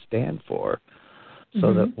 what you stand for,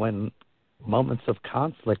 so that when moments of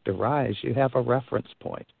conflict arise, you have a reference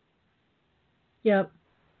point. Yep.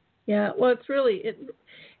 Yeah. Well, it truly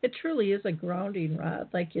is a grounding rod,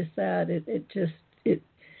 like you said.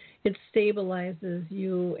 It stabilizes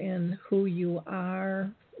you in who you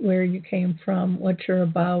are, where you came from, what you're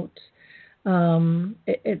about. I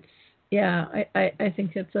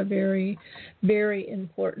think it's a very, very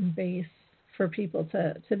important base for people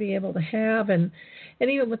to be able to have. And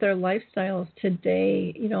even with their lifestyles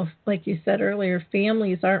today, like you said earlier,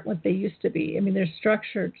 families aren't what they used to be. I mean, they're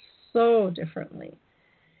structured so differently.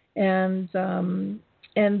 And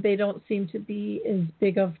they don't seem to be as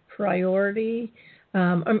big of priority.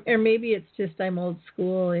 Or maybe it's just I'm old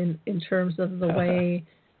school in terms of the way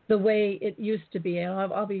it used to be.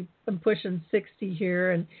 I'm pushing 60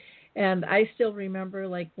 here, and I still remember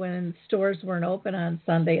like when stores weren't open on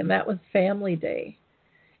Sunday, and that was Family Day,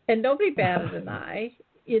 and nobody batted an eye,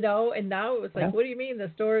 And now it was like, what do you mean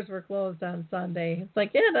the stores were closed on Sunday? It's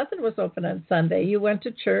like, yeah, nothing was open on Sunday. You went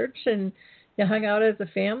to church and you hung out as a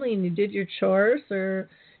family and you did your chores or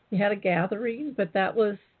you had a gathering, but that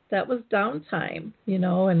was downtime,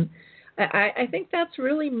 and I think that's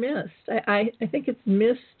really missed. I think it's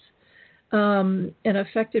missed and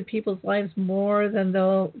affected people's lives more than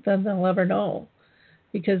they'll ever know,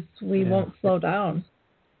 because we won't slow down.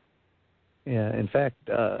 Yeah, in fact,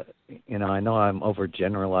 I know I'm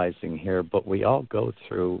overgeneralizing here, but we all go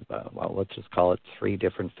through, let's just call it 3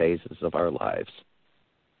 different phases of our lives.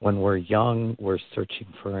 When we're young, we're searching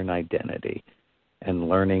for an identity and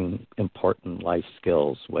learning important life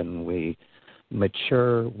skills. When we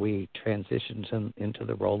mature, we transition into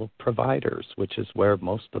the role of providers, which is where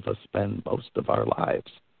most of us spend most of our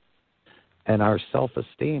lives. And our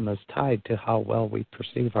self-esteem is tied to how well we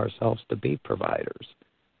perceive ourselves to be providers.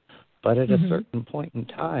 But at a certain point in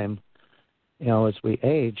time, as we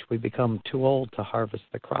age, we become too old to harvest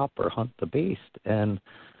the crop or hunt the beast. And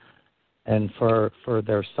for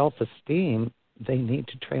their self-esteem, they need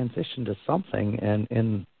to transition to something. And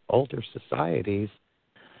in older societies,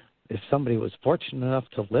 if somebody was fortunate enough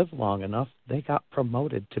to live long enough, they got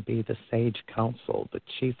promoted to be the sage council, the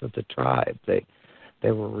chief of the tribe.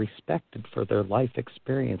 They were respected for their life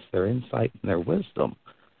experience, their insight, and their wisdom.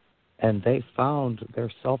 And they found their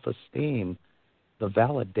self-esteem, the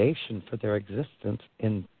validation for their existence,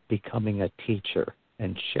 in becoming a teacher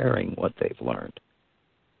and sharing what they've learned.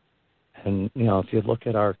 And, if you look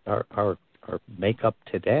at our makeup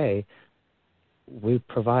today, we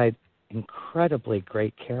provide incredibly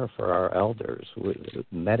great care for our elders,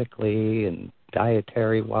 medically and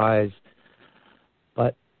dietary-wise,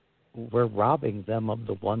 but we're robbing them of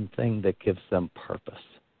the one thing that gives them purpose,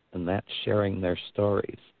 and that's sharing their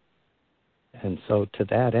stories. And so to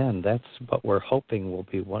that end, that's what we're hoping will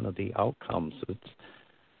be one of the outcomes. It's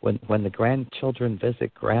when the grandchildren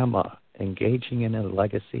visit Grandma, engaging in a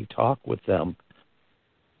legacy talk with them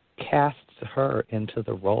casts her into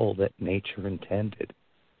the role that nature intended.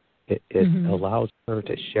 It allows her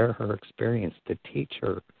to share her experience, to teach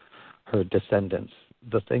her descendants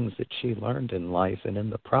the things that she learned in life, and in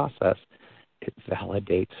the process, it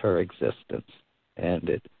validates her existence, and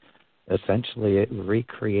it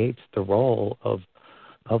recreates the role of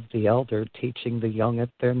the elder teaching the young at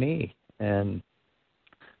their knee. And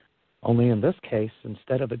only in this case,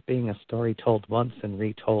 instead of it being a story told once and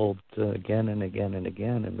retold again and again and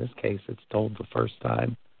again, in this case it's told the first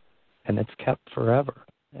time and it's kept forever.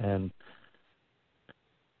 And,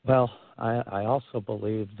 I also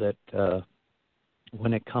believe that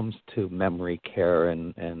when it comes to memory care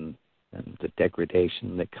and the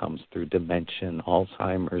degradation that comes through dementia and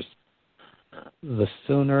Alzheimer's, the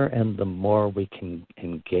sooner and the more we can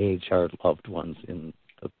engage our loved ones in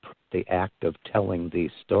the act of telling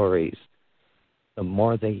these stories, the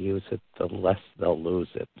more they use it, the less they'll lose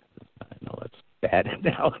it. I know that's a bad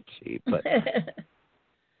analogy, but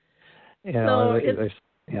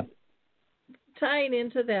tying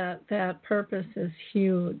into that purpose is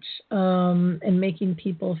huge, and making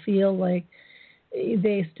people feel like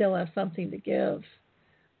they still have something to give,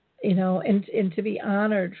 and to be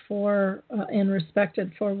honored for and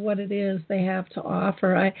respected for what it is they have to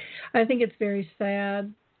offer. I think it's very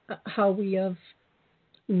sad how we have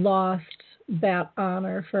lost that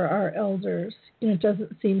honor for our elders. It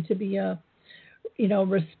doesn't seem to be a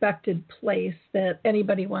respected place that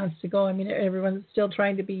anybody wants to go. I mean, everyone's still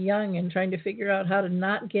trying to be young and trying to figure out how to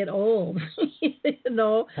not get old, these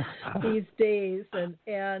days. And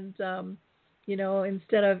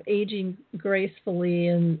instead of aging gracefully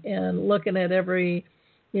and looking at every,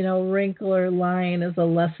 wrinkle or line as a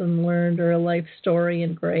lesson learned or a life story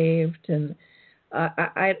engraved. And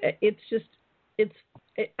I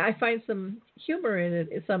find some humor in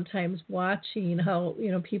it sometimes, watching how,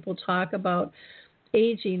 people talk about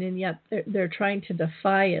aging, and yet they're trying to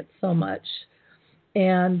defy it so much.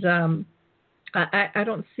 And I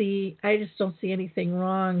just don't see anything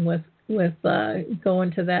wrong with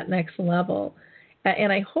going to that next level.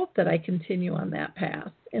 And I hope that I continue on that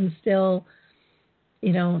path and still,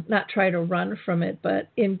 not try to run from it, but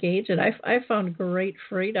engage it. I found great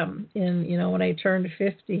freedom in, when I turned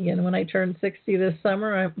 50, and when I turned 60 this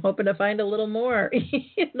summer, I'm hoping to find a little more,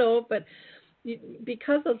 but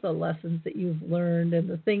because of the lessons that you've learned and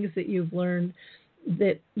the things that you've learned,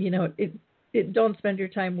 that, don't spend your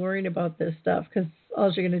time worrying about this stuff, because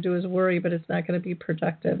all you're going to do is worry, but it's not going to be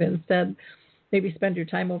productive. Instead, maybe spend your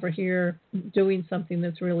time over here doing something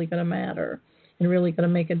that's really going to matter and really going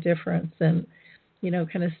to make a difference, and,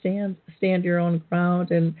 kind of stand your own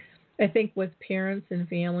ground. And I think with parents and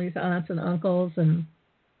families, aunts and uncles and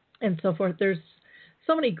so forth, there's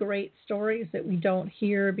so many great stories that we don't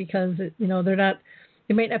hear because,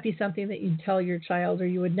 it might not be something that you'd tell your child, or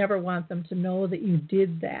you would never want them to know that you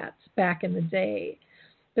did that back in the day.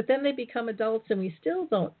 But then they become adults and we still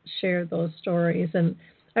don't share those stories. And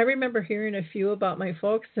I remember hearing a few about my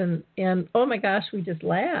folks and oh my gosh, we just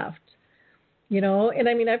laughed, and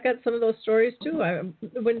I mean, I've got some of those stories too. I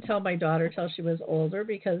wouldn't tell my daughter till she was older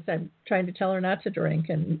because I'm trying to tell her not to drink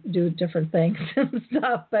and do different things and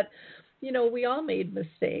stuff. But, we all made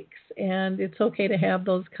mistakes, and it's okay to have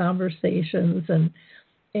those conversations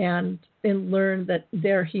and learn that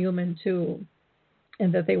they're human too,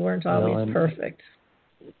 and that they weren't always perfect.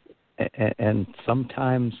 And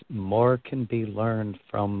sometimes more can be learned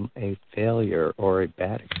from a failure or a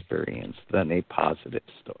bad experience than a positive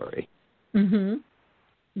story. Mhm.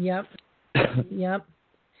 Yep. Yep.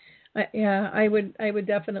 I would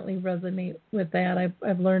definitely resonate with that.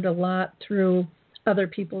 I've learned a lot through other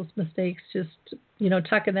people's mistakes, just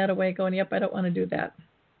tucking that away, going, yep, I don't want to do that.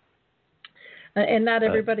 And not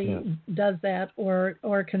everybody does that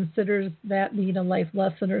or considers that being a life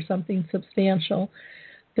lesson or something substantial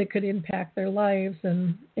that could impact their lives,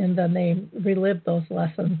 and then they relive those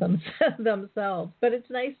lessons themselves. But it's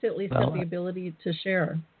nice to at least have the ability to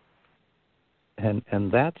share.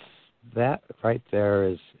 And that right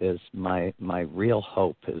there is my real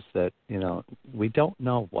hope, is that, we don't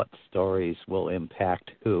know what stories will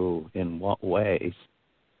impact who in what ways.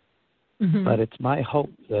 Mm-hmm. But it's my hope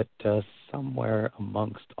that somewhere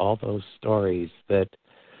amongst all those stories that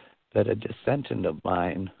a descendant of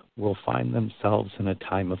mine will find themselves in a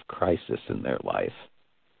time of crisis in their life.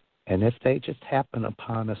 And if they just happen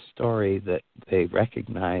upon a story that they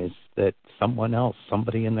recognize that someone else,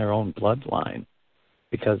 somebody in their own bloodline,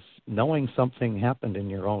 because knowing something happened in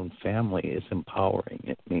your own family is empowering.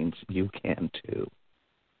 It means you can too,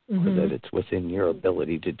 mm-hmm. or that it's within your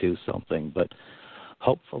ability to do something. But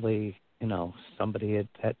hopefully, somebody at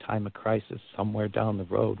that time of crisis somewhere down the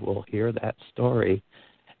road will hear that story,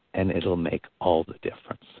 and it'll make all the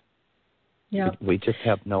difference. Yeah. We just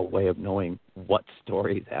have no way of knowing what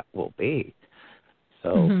story that will be. So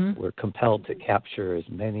mm-hmm. we're compelled to capture as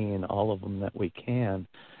many and all of them that we can,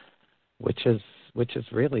 which is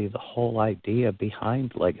really the whole idea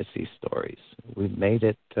behind legacy stories. We've made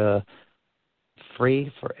it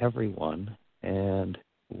free for everyone, and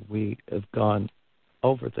we have gone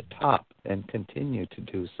over the top and continue to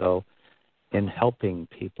do so in helping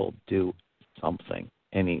people do something,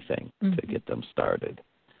 anything, mm-hmm. to get them started.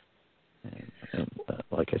 And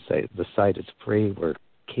like I say, the site is free. We're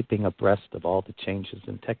keeping abreast of all the changes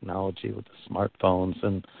in technology with the smartphones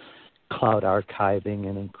and cloud archiving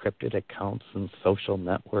and encrypted accounts and social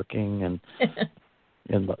networking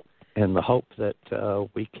and in the hope that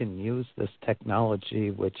we can use this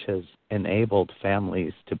technology, which has enabled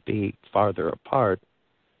families to be farther apart,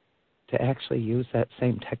 to actually use that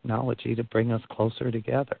same technology to bring us closer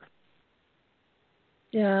together.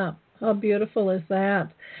 Yeah, how beautiful is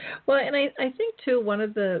that? Well, and I think, too, one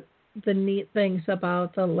of the neat things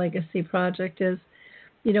about the Legacy Project is,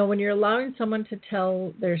 when you're allowing someone to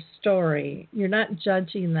tell their story, you're not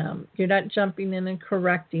judging them. You're not jumping in and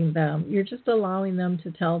correcting them. You're just allowing them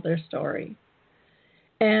to tell their story.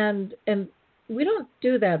 And we don't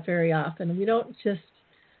do that very often.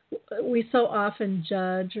 We so often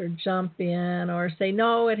judge or jump in or say,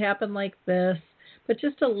 no, it happened like this, but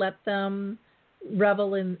just to let them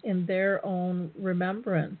revel in their own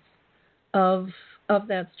remembrance of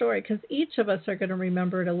that story, because each of us are going to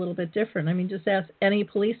remember it a little bit different. I mean, just ask any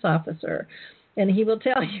police officer, and he will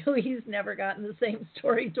tell you he's never gotten the same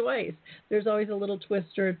story twice. There's always a little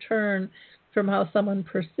twist or a turn from how someone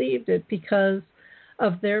perceived it because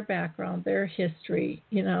of their background, their history,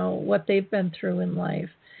 what they've been through in life,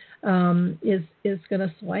 is going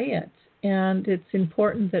to sway it. And it's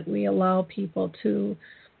important that we allow people to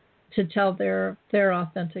tell their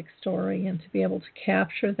authentic story and to be able to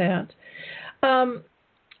capture that.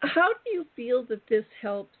 How do you feel that this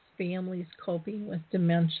helps families coping with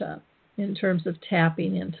dementia in terms of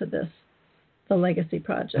tapping into the Legacy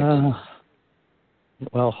Project?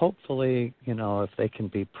 Well, hopefully, if they can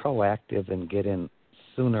be proactive and get in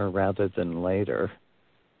sooner rather than later,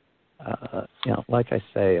 like I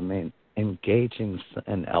say, engaging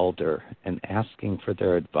an elder and asking for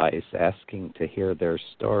their advice, asking to hear their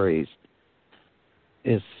stories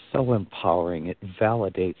is so empowering. It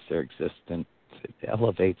validates their existence. It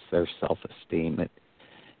elevates their self-esteem.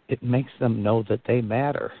 It makes them know that they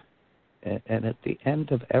matter. And at the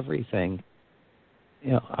end of everything,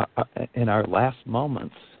 in our last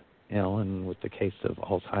moments, and with the case of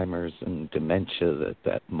Alzheimer's and dementia,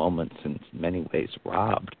 that moment's in many ways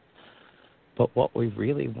robbed. But what we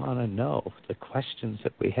really want to know, the questions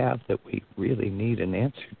that we have that we really need an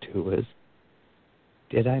answer to is,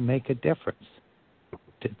 did I make a difference?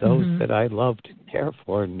 Did those that I loved and cared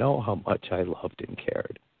for know how much I loved and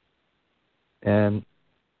cared? And,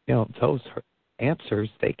 those answers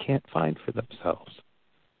they can't find for themselves.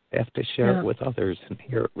 They have to share it with others and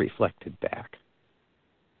hear it reflected back.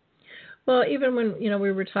 Well, even when,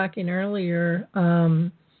 we were talking earlier,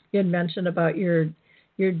 you had mentioned about your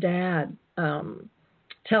dad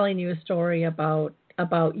telling you a story about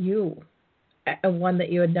you, one that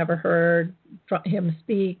you had never heard him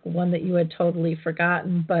speak, one that you had totally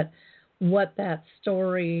forgotten, but what that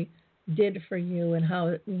story did for you and how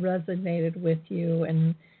it resonated with you,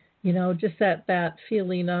 and just that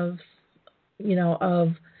feeling of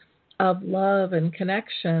love and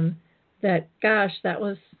connection. That, gosh, that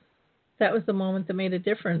was the moment that made a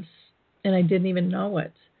difference, and I didn't even know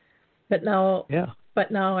it. But now,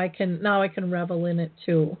 I can revel in it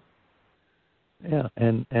too. Yeah,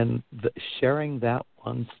 and sharing that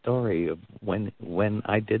one story of when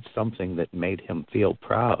I did something that made him feel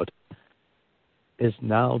proud is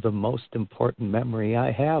now the most important memory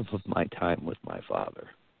I have of my time with my father,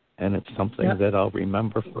 and it's something that I'll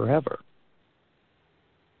remember forever.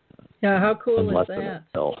 Yeah, how cool is that?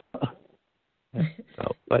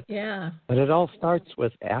 But it all starts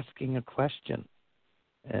with asking a question,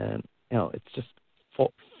 and it's just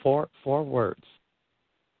four words.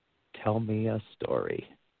 Tell me a story.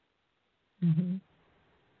 Mm-hmm.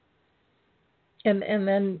 And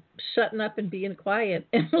then shutting up and being quiet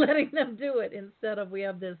and letting them do it, instead of, we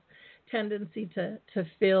have this tendency to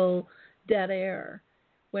fill dead air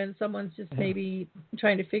when someone's just maybe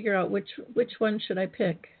trying to figure out which one should I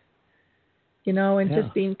pick.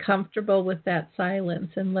 Just being comfortable with that silence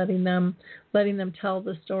and letting them tell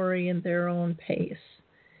the story in their own pace.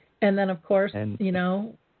 And then, of course,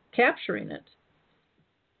 capturing it.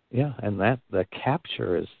 Yeah, and the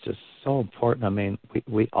capture is just so important.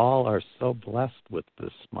 We all are so blessed with the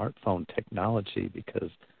smartphone technology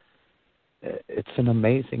because it's an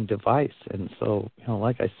amazing device. And so,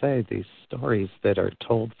 like I say, these stories that are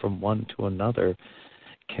told from one to another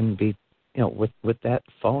can be, with that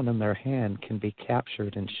phone in their hand, can be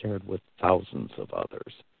captured and shared with thousands of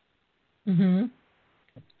others. Mm-hmm.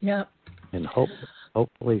 Yeah. And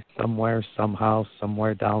hopefully somewhere, somehow,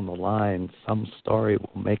 somewhere down the line, some story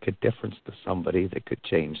will make a difference to somebody that could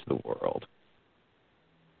change the world.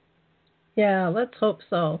 Yeah, let's hope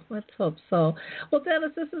so. Well,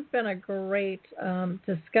 Dennis, this has been a great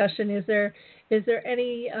discussion. Is there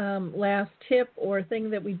any last tip or thing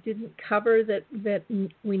that we didn't cover that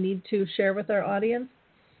we need to share with our audience?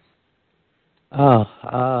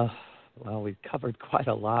 Well, we've covered quite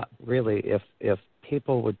a lot, really. If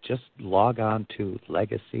people would just log on to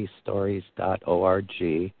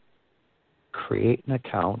legacystories.org, create an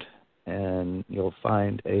account, and you'll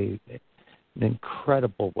find an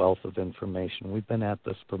incredible wealth of information. We've been at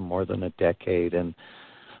this for more than a decade, and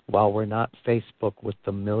while we're not Facebook with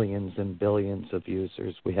the millions and billions of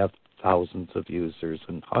users, we have thousands of users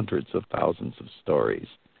and hundreds of thousands of stories.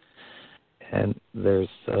 And there's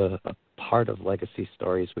a part of Legacy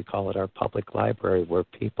Stories, we call it our public library, where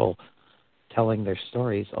people telling their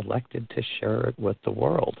stories elected to share it with the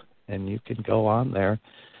world. And you can go on there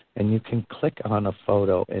and you can click on a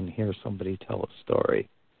photo and hear somebody tell a story.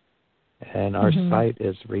 And our site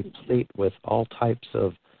is replete with all types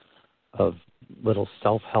of little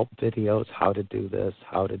self-help videos, how to do this,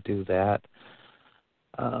 how to do that.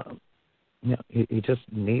 You just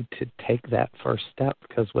need to take that first step,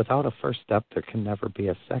 because without a first step, there can never be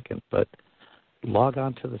a second. But log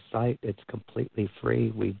on to the site. It's completely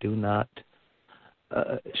free. We do not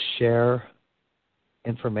share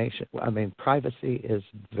information. I mean, privacy is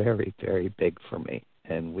very, very big for me,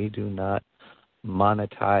 and we do not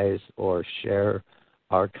monetize or share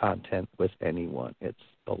our content with anyone. It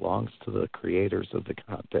belongs to the creators of the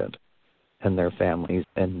content and their families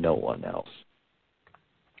and no one else.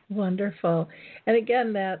 Wonderful. And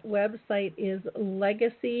again, that website is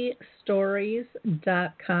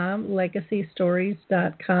legacystories.com,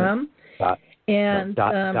 legacystories.com. And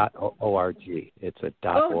 .org. It's a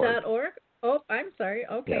 .org. .org. Oh, I'm sorry.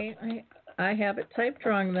 Okay. Yes. I have it typed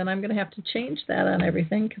wrong. Then I'm going to have to change that on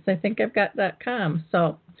everything, because I think I've got .com.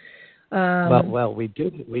 So, well, we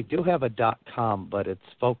do have a .com, but it's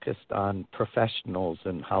focused on professionals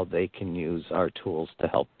and how they can use our tools to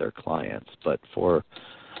help their clients. But for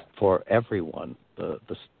everyone, the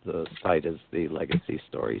site is the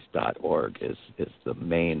legacystories.org is the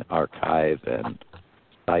main archive and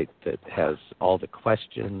site that has all the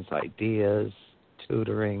questions, ideas,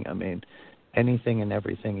 tutoring. I mean, anything and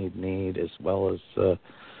everything you'd need, as well as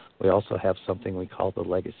we also have something we call the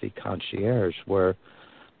Legacy Concierge, where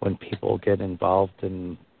when people get involved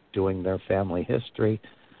in doing their family history,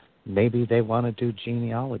 maybe they want to do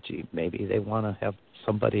genealogy, maybe they want to have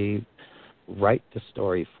somebody write the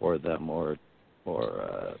story for them, or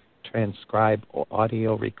transcribe or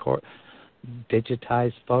audio record,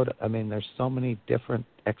 digitize photo. I mean, there's so many different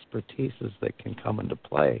expertises that can come into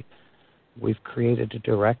play. We've created a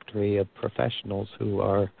directory of professionals who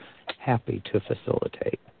are happy to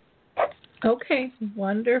facilitate. Okay,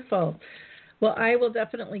 wonderful. Well, I will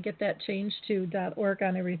definitely get that changed to .org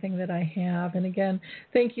on everything that I have. And again,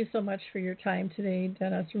 thank you so much for your time today,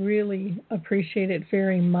 Dennis. Really appreciate it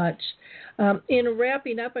very much. In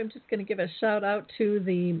wrapping up, I'm just going to give a shout out to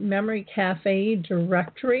the Memory Cafe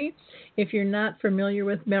directory. If you're not familiar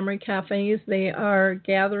with memory cafes, they are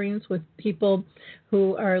gatherings with people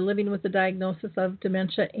who are living with the diagnosis of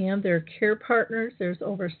dementia and their care partners. There's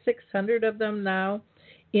over 600 of them now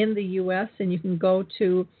in the U.S., and you can go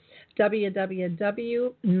to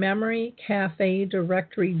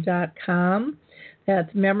www.memorycafedirectory.com.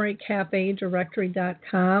 That's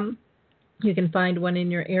memorycafedirectory.com. You can find one in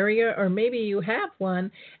your area, or maybe you have one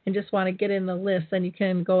and just want to get in the list, then you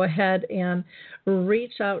can go ahead and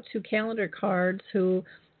reach out to Calendar Cards, who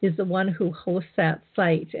is the one who hosts that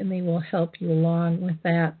site, and they will help you along with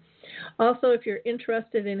that. Also, if you're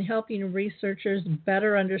interested in helping researchers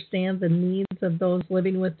better understand the needs of those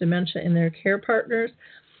living with dementia and their care partners,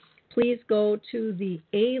 please go to the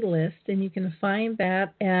A-List, and you can find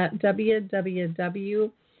that at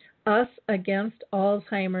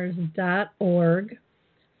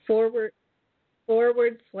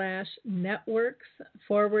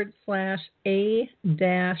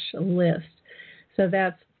So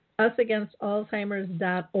that's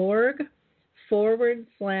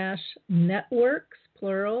usagainstallzheimers.org/networks,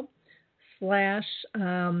 plural, /A-list.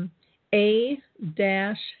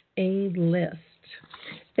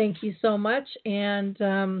 Thank you so much. And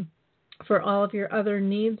for all of your other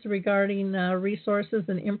needs regarding resources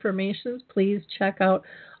and information, please check out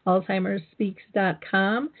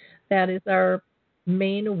AlzheimersSpeaks.com. That is our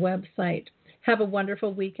main website. Have a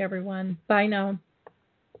wonderful week, everyone. Bye now.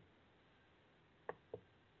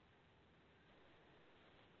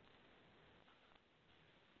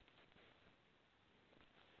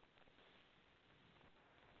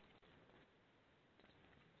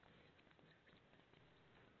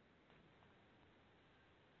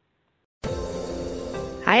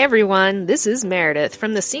 Hi, everyone. This is Meredith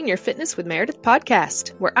from the Senior Fitness with Meredith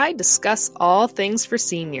podcast, where I discuss all things for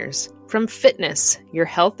seniors, from fitness, your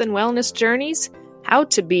health and wellness journeys, how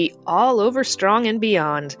to be all over strong and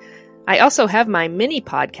beyond. I also have my mini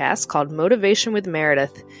podcast called Motivation with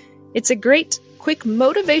Meredith. It's a great quick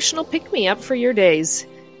motivational pick-me-up for your days.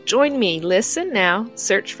 Join me, listen now,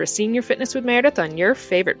 search for Senior Fitness with Meredith on your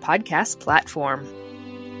favorite podcast platform.